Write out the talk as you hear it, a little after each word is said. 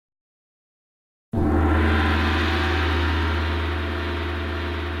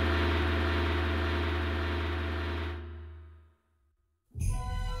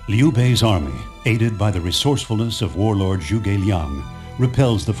Liu Bei's army, aided by the resourcefulness of warlord Zhuge Liang,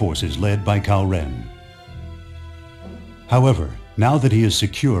 repels the forces led by Cao Ren. However, now that he is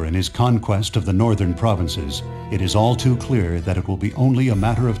secure in his conquest of the northern provinces, it is all too clear that it will be only a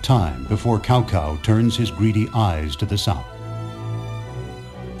matter of time before Cao Cao turns his greedy eyes to the south.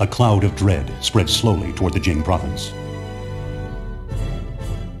 A cloud of dread spreads slowly toward the Jing province.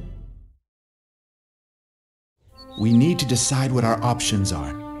 We need to decide what our options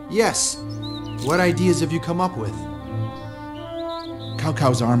are. Yes. What ideas have you come up with? Cao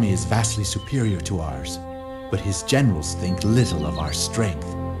Cao's army is vastly superior to ours, but his generals think little of our strength.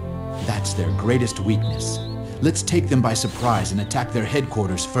 That's their greatest weakness. Let's take them by surprise and attack their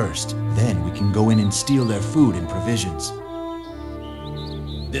headquarters first. Then we can go in and steal their food and provisions.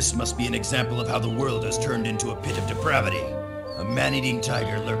 This must be an example of how the world has turned into a pit of depravity. A man-eating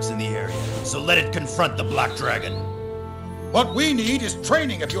tiger lurks in the area, so let it confront the Black Dragon. What we need is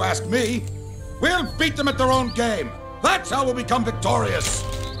training, if you ask me. We'll beat them at their own game. That's how we'll become victorious.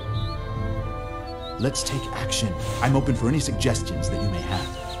 Let's take action. I'm open for any suggestions that you may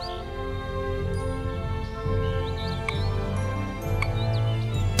have.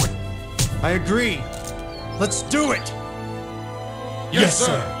 I agree. Let's do it! Yes,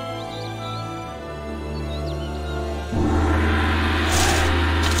 sir.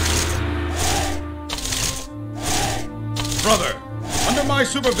 Brother, under my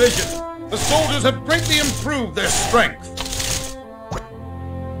supervision, the soldiers have greatly improved their strength.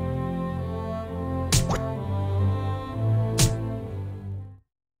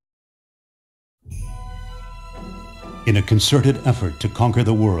 In a concerted effort to conquer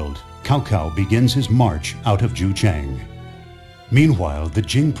the world, Cao Cao begins his march out of Chang. Meanwhile, the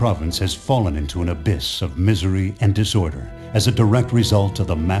Jing province has fallen into an abyss of misery and disorder as a direct result of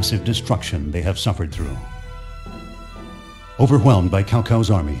the massive destruction they have suffered through. Overwhelmed by Cao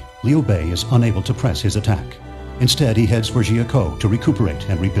Cao's army, Liu Bei is unable to press his attack. Instead, he heads for Jiakou to recuperate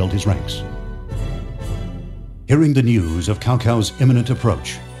and rebuild his ranks. Hearing the news of Cao Cao's imminent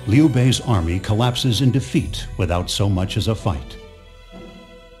approach, Liu Bei's army collapses in defeat without so much as a fight.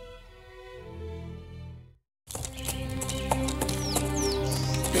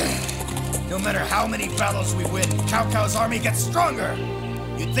 No matter how many battles we win, Cao Cao's army gets stronger.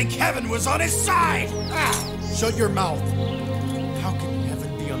 You'd think heaven was on his side. Shut your mouth. How can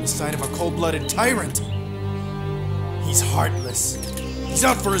heaven be on the side of a cold-blooded tyrant? He's heartless. He's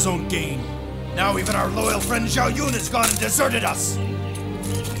out for his own gain. Now even our loyal friend Zhao Yun has gone and deserted us.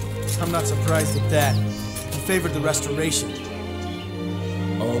 I'm not surprised at that. He favored the restoration.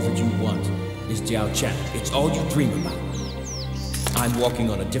 All that you want is Jiao Chang. It's all you dream about. I'm walking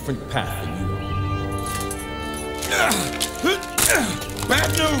on a different path than you are.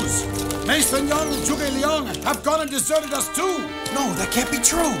 Bad news! Mason Young and Zhuge Liang have gone and deserted us too! No, that can't be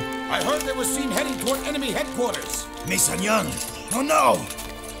true! I heard they were seen heading toward enemy headquarters. Mason Young! Oh no!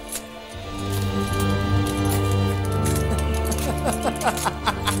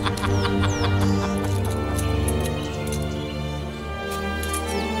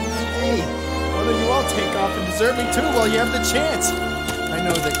 Hey, why don't you all take off and desert me too while you have the chance? I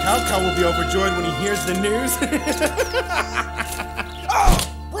know that Cao Cao will be overjoyed when he hears the news. Oh,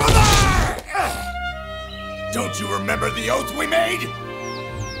 brother! Don't you remember the oath we made?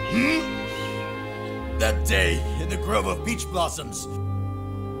 That day in the grove of peach blossoms.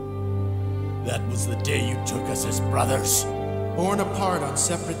 That was the day you took us as brothers. Born apart on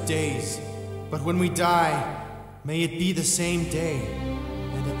separate days. But when we die, may it be the same day.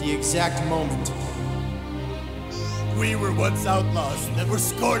 And at the exact moment. We were once outlaws that were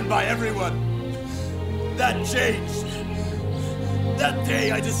scorned by everyone. That changed. That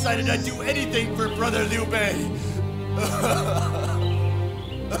day I decided I'd do anything for Brother Liu Bei.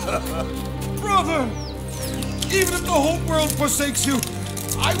 Brother! Even if the whole world forsakes you,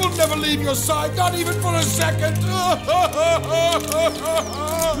 I will never leave your side, not even for a second!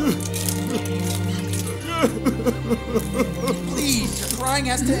 Please, your crying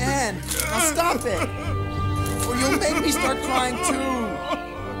has to end. Now stop it. Or you'll make me start crying too.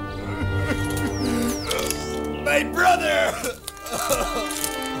 My brother!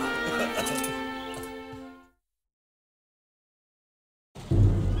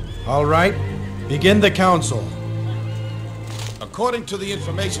 All right, begin the council. According to the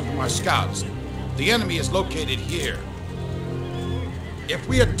information from our scouts, the enemy is located here. If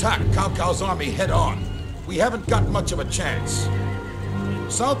we attack Cao Cao's army head-on, we haven't got much of a chance.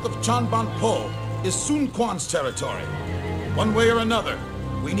 South of Chanban Po is Sun Quan's territory. One way or another,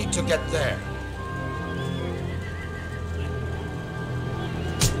 we need to get there.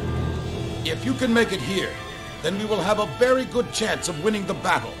 If you can make it here, then we will have a very good chance of winning the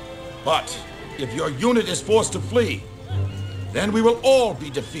battle. But if your unit is forced to flee, then we will all be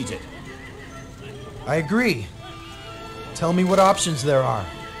defeated. I agree. Tell me what options there are.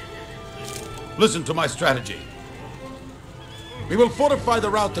 Listen to my strategy. We will fortify the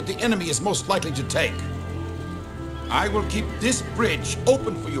route that the enemy is most likely to take. I will keep this bridge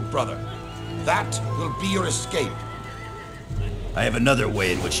open for you, brother. That will be your escape. I have another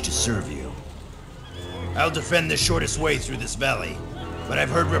way in which to serve you. I'll defend the shortest way through this valley, but I've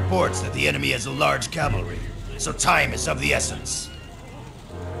heard reports that the enemy has a large cavalry, so time is of the essence.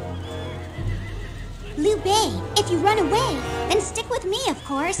 Liu Bei, if you run away, then stick with me, of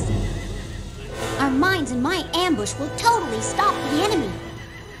course. Our mines and my ambush will totally stop the enemy.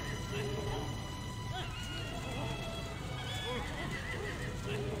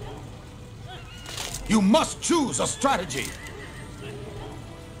 You must choose a strategy.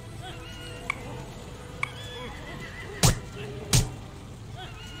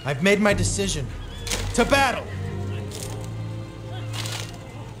 I've made my decision. To battle!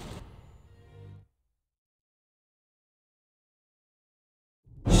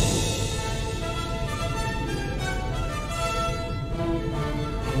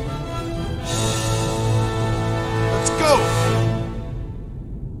 Let's go!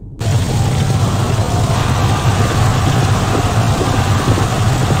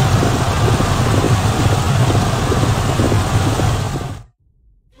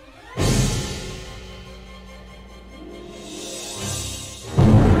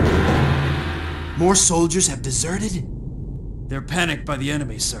 More soldiers have deserted? They're panicked by the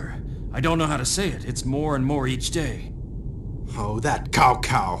enemy, sir. I don't know how to say it. It's more and more each day. Oh, that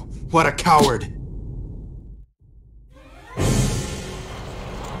Cao. What a coward!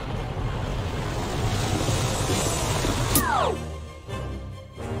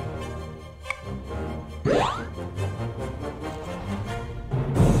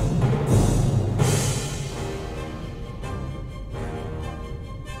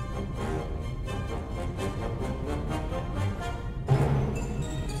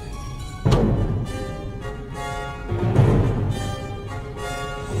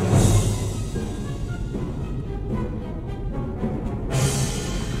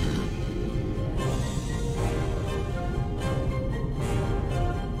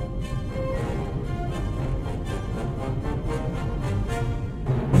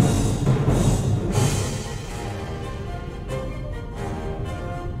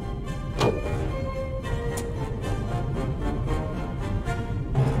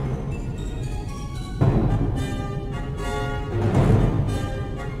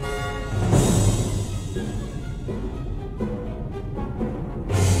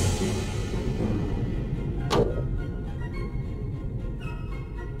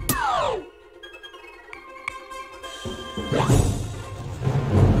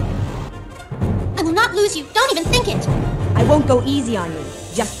 I will not lose you. Don't even think it. I won't go easy on you,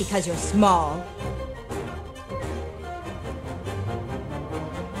 just because you're small.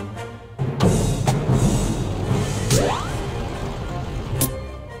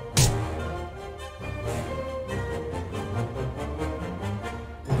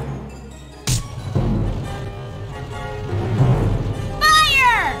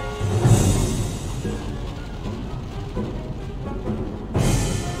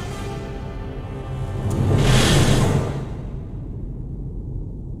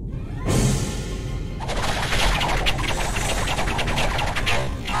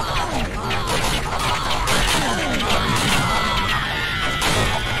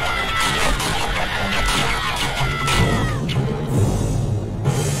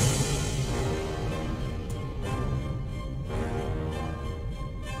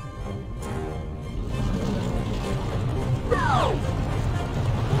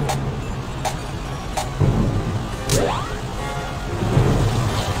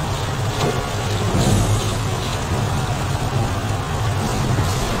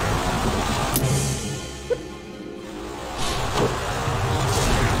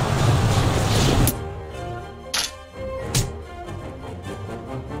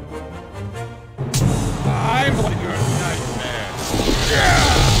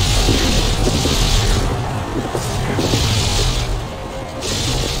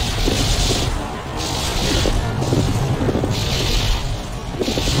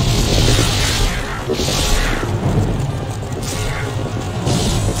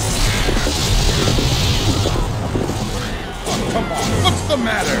 What's the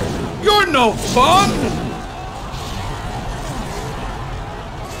matter? You're no fun!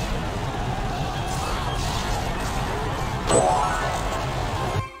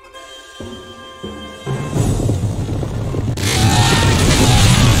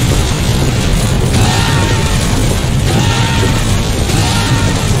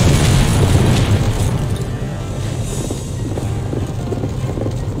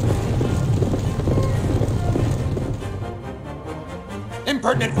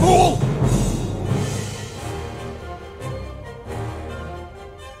 impertinent fool!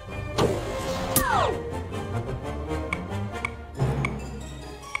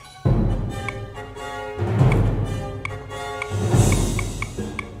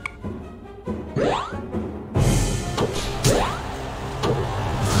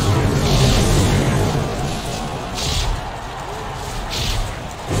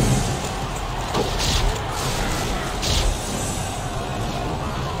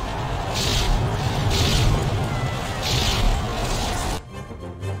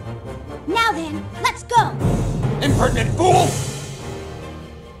 Now then, let's go! Impertinent fool!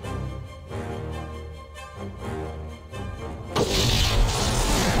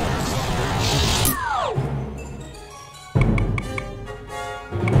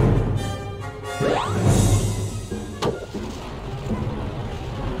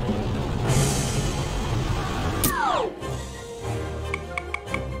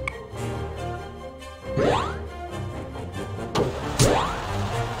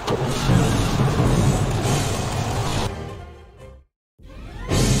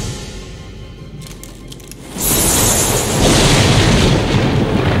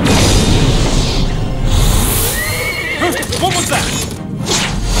 What was that?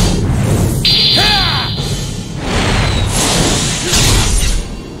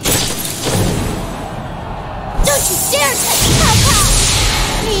 Don't you dare touch Cao Cao!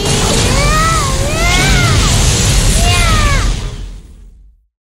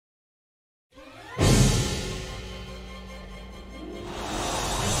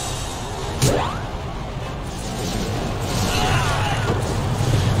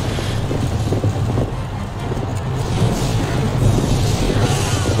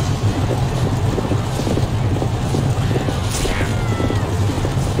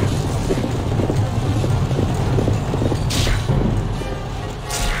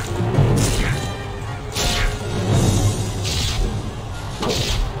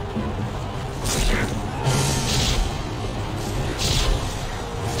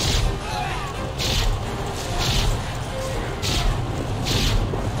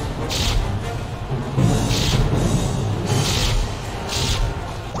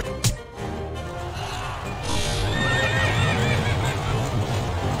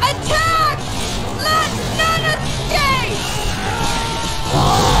 Attack! Let none escape!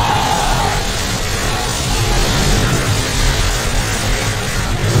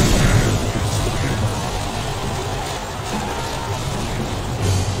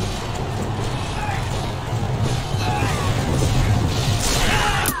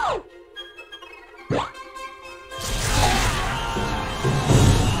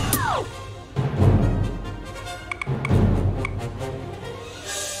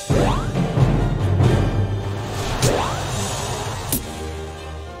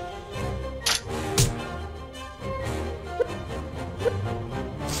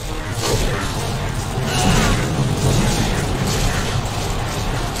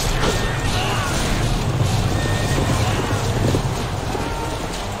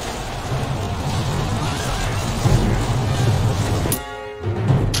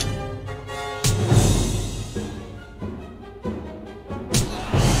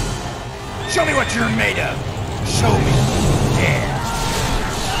 Show me what you're made of! Show me! Yeah!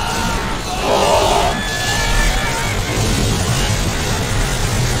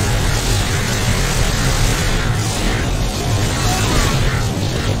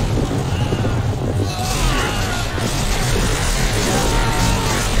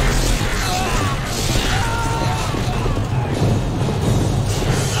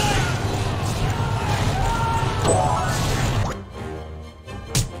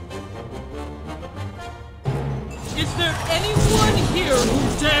 Is there anyone here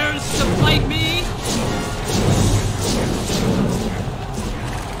who dares to fight me?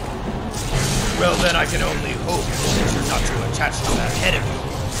 Well, then I can only hope that you're not too attached to that head of yours.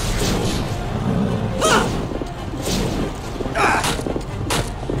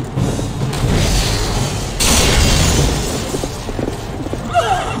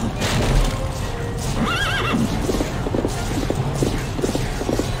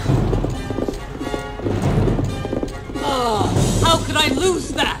 How could I lose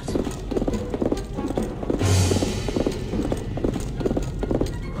that?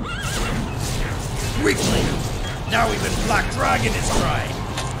 Weakling! Now even Black Dragon is crying!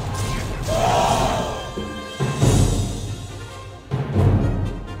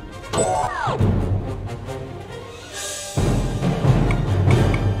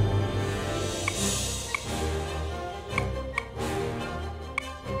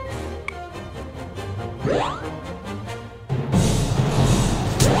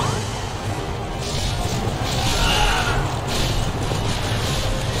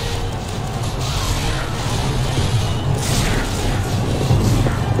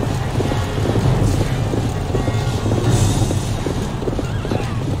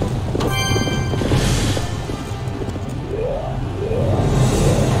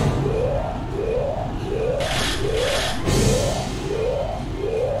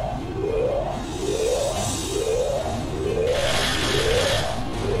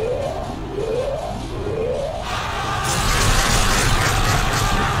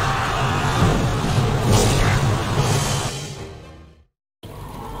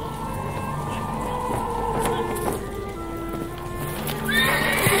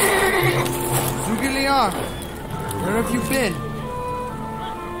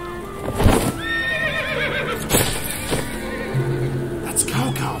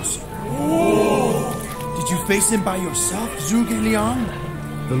 face him by yourself, Zhuge Liang?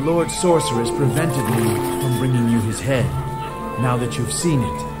 The Lord Sorceress prevented me from bringing you his head. Now that you've seen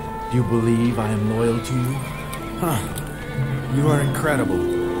it, do you believe I am loyal to you? Huh. You are incredible.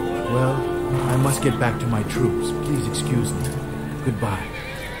 Well, I must get back to my troops. Please excuse me. Goodbye.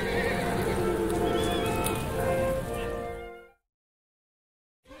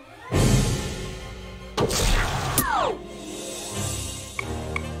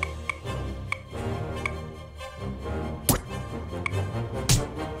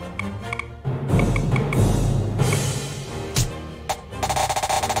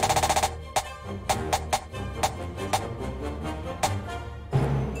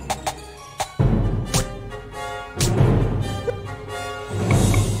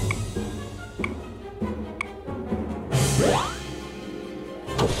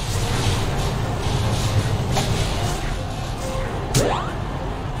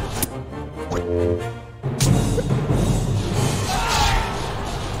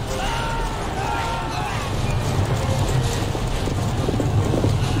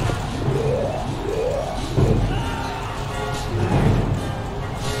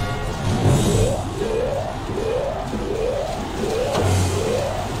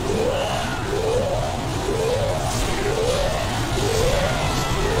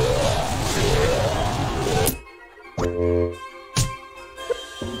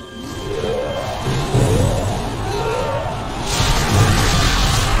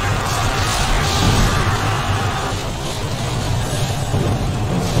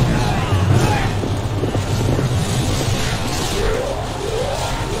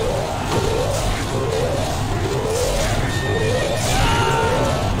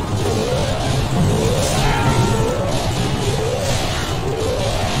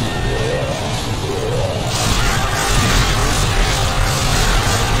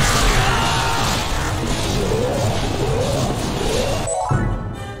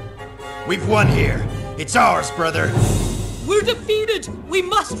 We've won here. It's ours, brother. We're defeated! We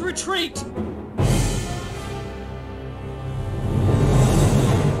must retreat!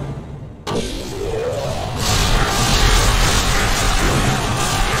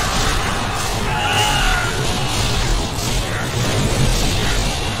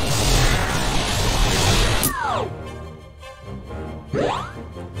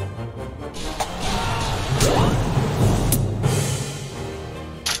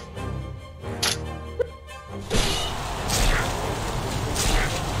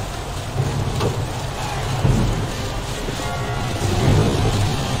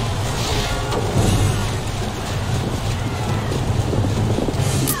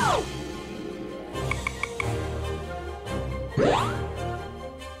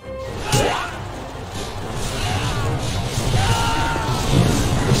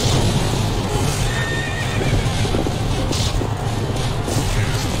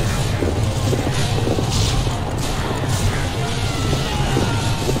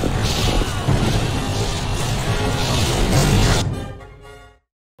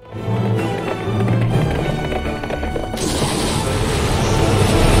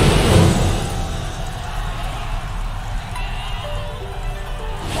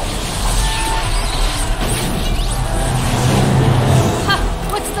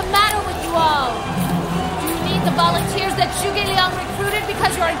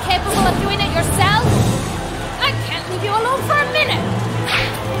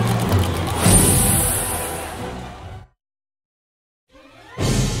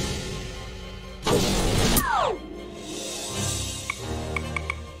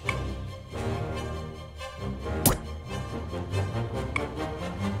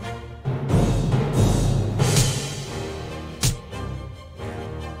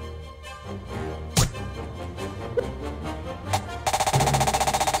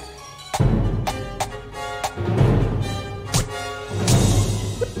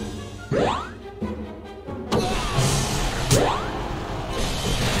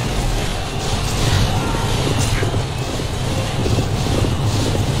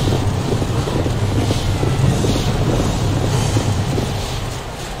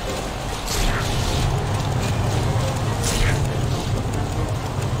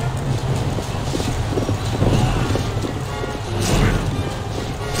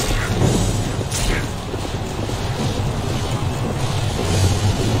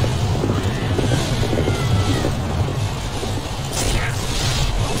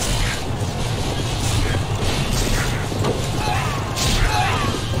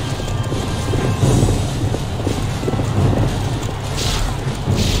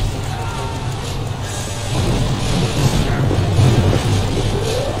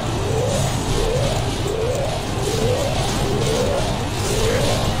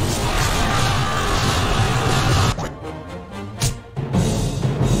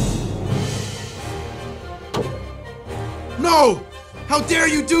 No! How dare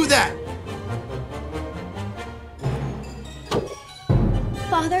you do that?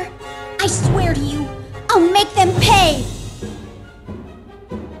 Father, I swear to you, I'll make them pay!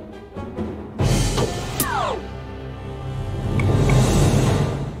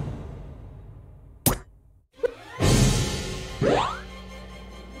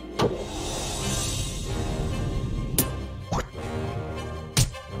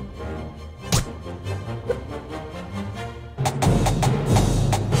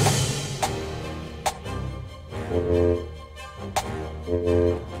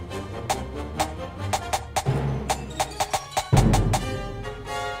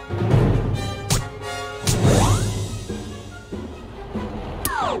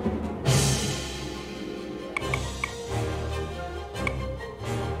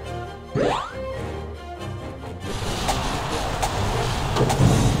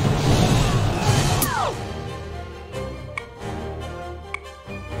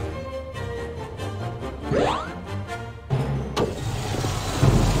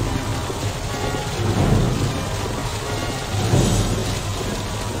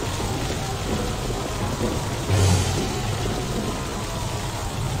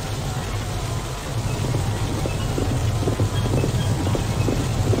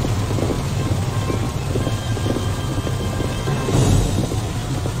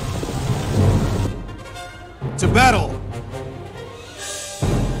 To battle!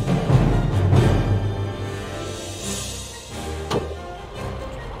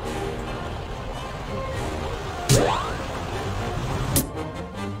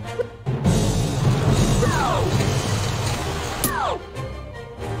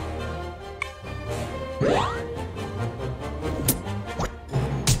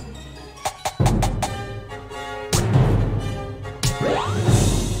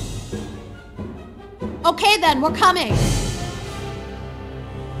 Okay then, we're coming!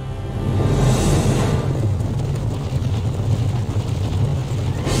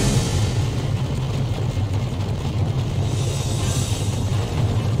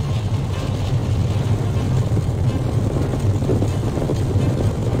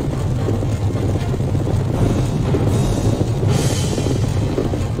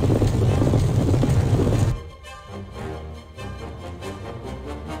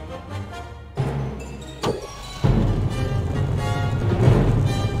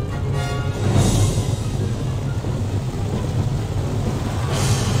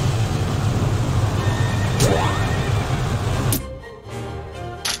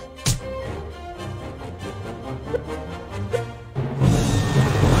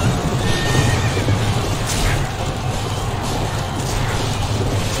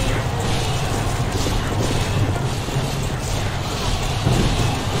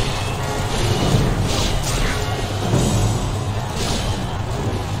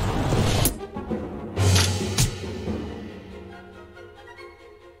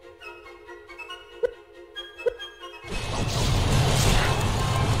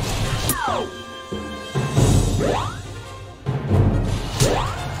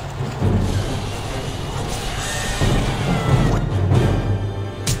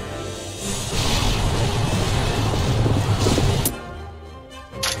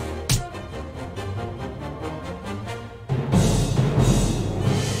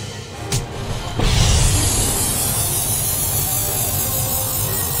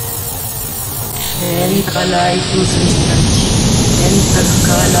 Enter lightus instanti. Enter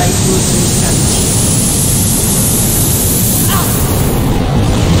lightus instanti.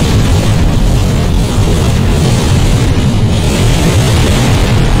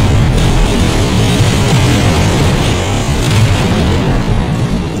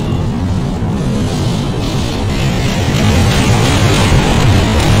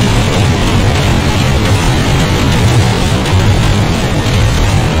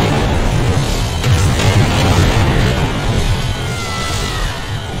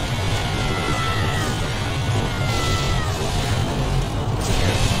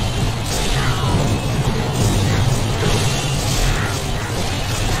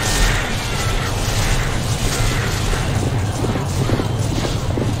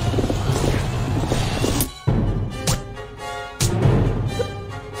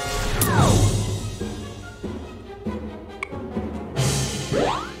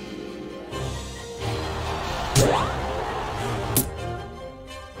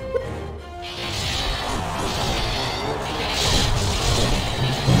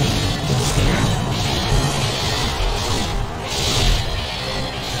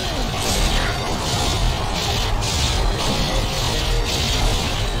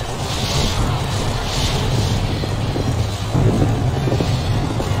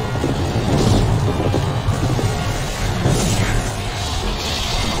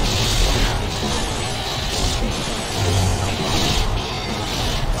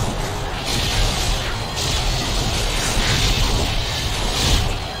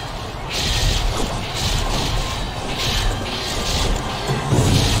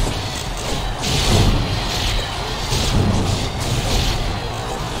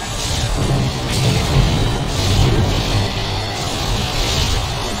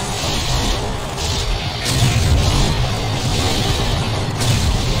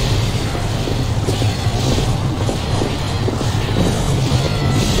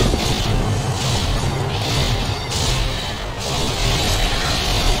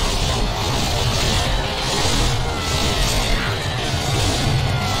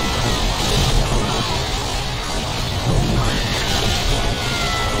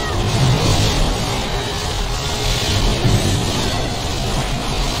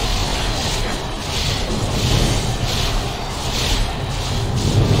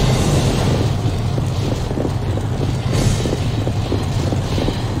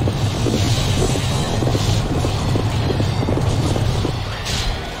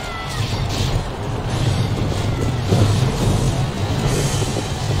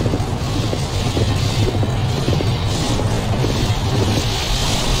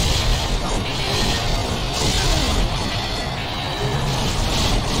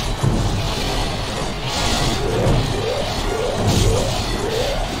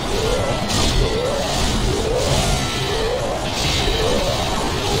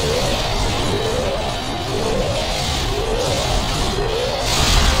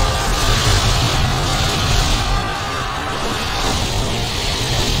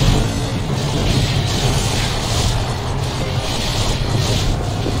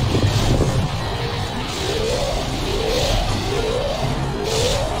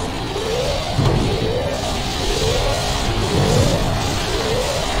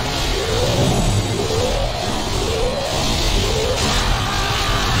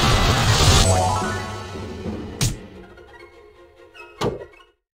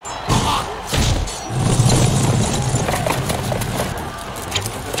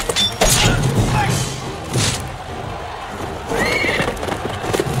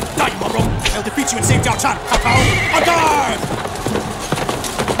 shall defeat you and save Jiao Chan. Cao Cao, on guard!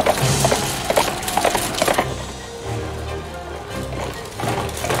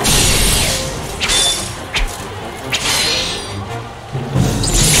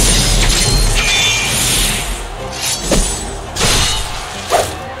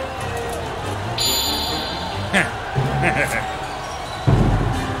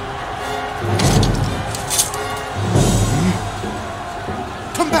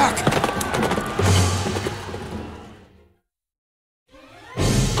 Come back!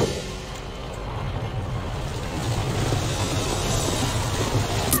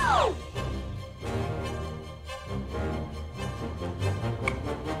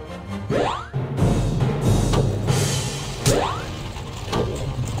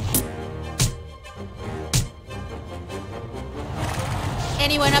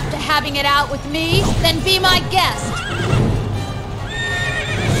 Anyone up to having it out with me? Then be my guest!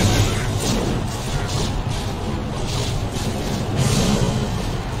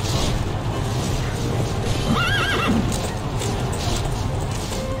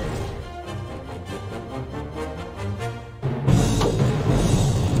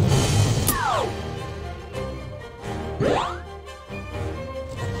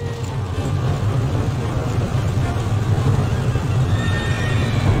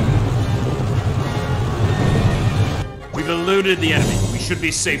 We've eluded the enemy. We should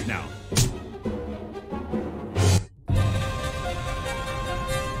be safe now.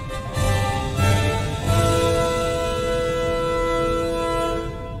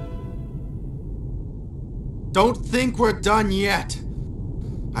 Don't think we're done yet.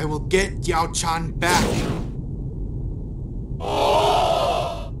 I will get Jiao Chan back.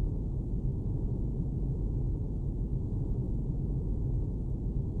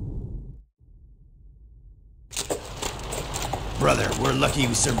 Brother, we're lucky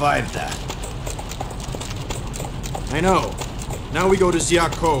we survived that. I know. Now we go to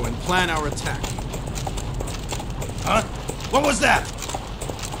Xiakou and plan our attack. Huh? What was that?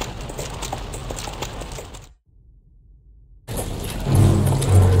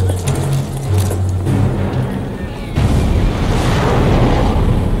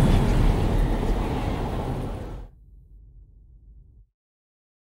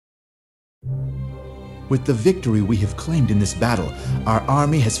 With the victory we have claimed in this battle, our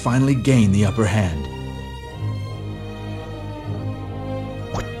army has finally gained the upper hand.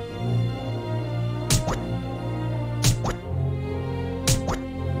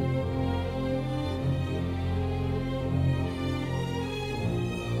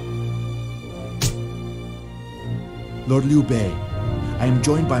 Lord Liu Bei, I am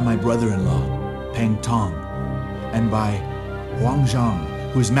joined by my brother-in-law, Peng Tong, and by Huang Zhang,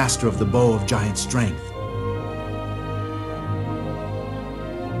 who is master of the bow of giant strength.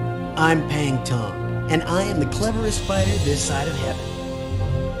 I'm Pang Tong, and I am the cleverest fighter this side of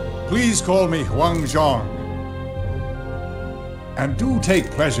heaven. Please call me Huang Zhang. And do take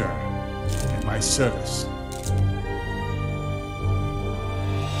pleasure in my service.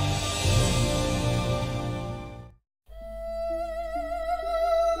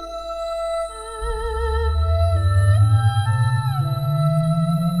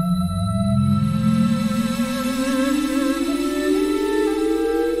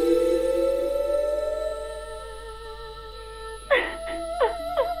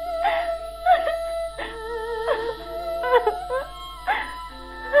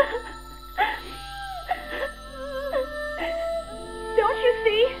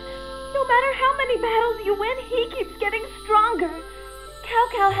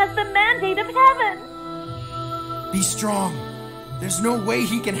 Be strong. There's no way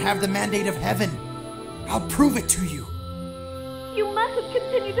he can have the mandate of heaven. I'll prove it to you. You mustn't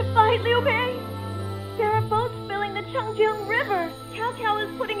continue to fight, Liu Bei. There are boats filling the Changjiang River. Cao Cao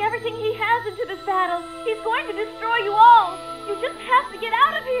is putting everything he has into this battle. He's going to destroy you all. You just have to get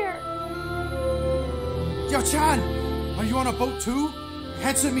out of here. Jiao Chan, are you on a boat too?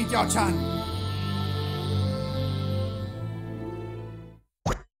 Answer me, Jiao Chan.